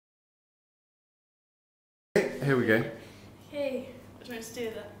here we go. Okay, what do you want to do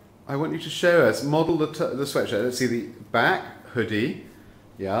with it? I want you to show us, model the sweatshirt. Let's see the back, hoodie.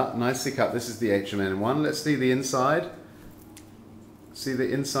 Yeah, nicely cut. This is the H&M one. Let's see the inside. See the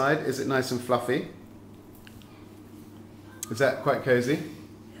inside, is it nice and fluffy? Is that quite cozy?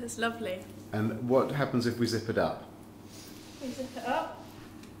 It's lovely. And what happens if we zip it up? We zip it up.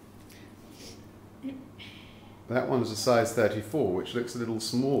 That one's a size 34, which looks a little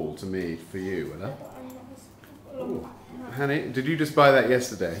small to me for you, Willa. Ooh. Hanny, did you just buy that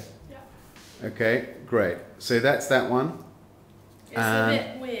yesterday? Yeah. Okay, great. So that's that one. It's a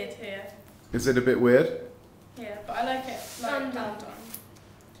bit weird here. Is it a bit weird? Yeah, but I like it undone.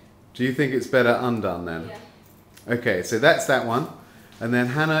 Do you think it's better undone then? Yeah. Okay, so that's that one. And then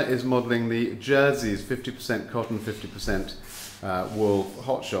Hannah is modelling the jerseys, 50% cotton, 50% wool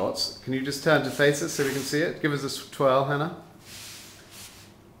hot shots. Can you just turn to face us so we can see it? Give us a twirl, Hannah.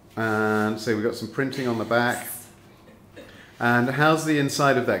 And so we've got some printing on the back. And how's the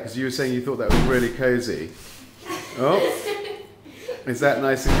inside of that? Because you were saying you thought that was really cozy. Oh, is that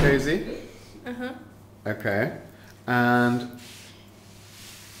nice and cozy? Uh-huh. Okay. And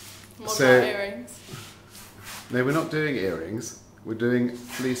What so, about earrings? No, we're not doing earrings. We're doing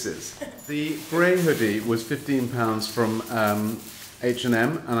fleeces. The grey hoodie was £15 from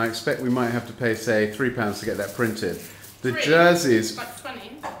H&M, and I expect we might have to pay, say, £3 to get that printed. The jerseys, like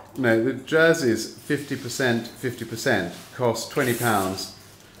 20. no, the jerseys, 50%, cost £20,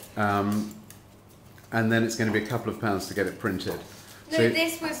 and then it's going to be a couple of pounds to get it printed. No, So,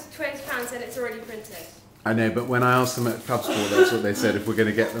 this was £20 and it's already printed. I know, but when I asked them at Club Sport, that's what they said, if we're going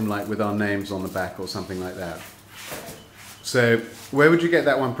to get them like with our names on the back or something like that. So, where would you get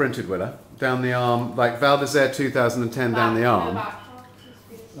that one printed, Willa? Down the arm, like Valdisere 2010 down the arm?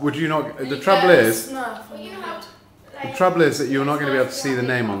 Would you not, the trouble is that you're not going to be able to see the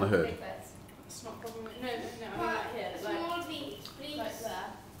name on the hood. It's not problem. No, I mean like here, like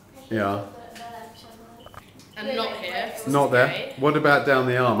there. Yeah. And not here. Not there. What about down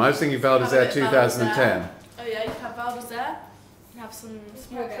the arm? I was thinking Valdisere 2010. Oh yeah, you can have Valdisere. You have some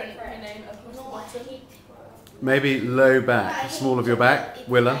small print, your name across the bottom. Maybe low back, small of your back,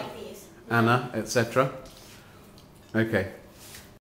 Willa, Anna, etc. Okay.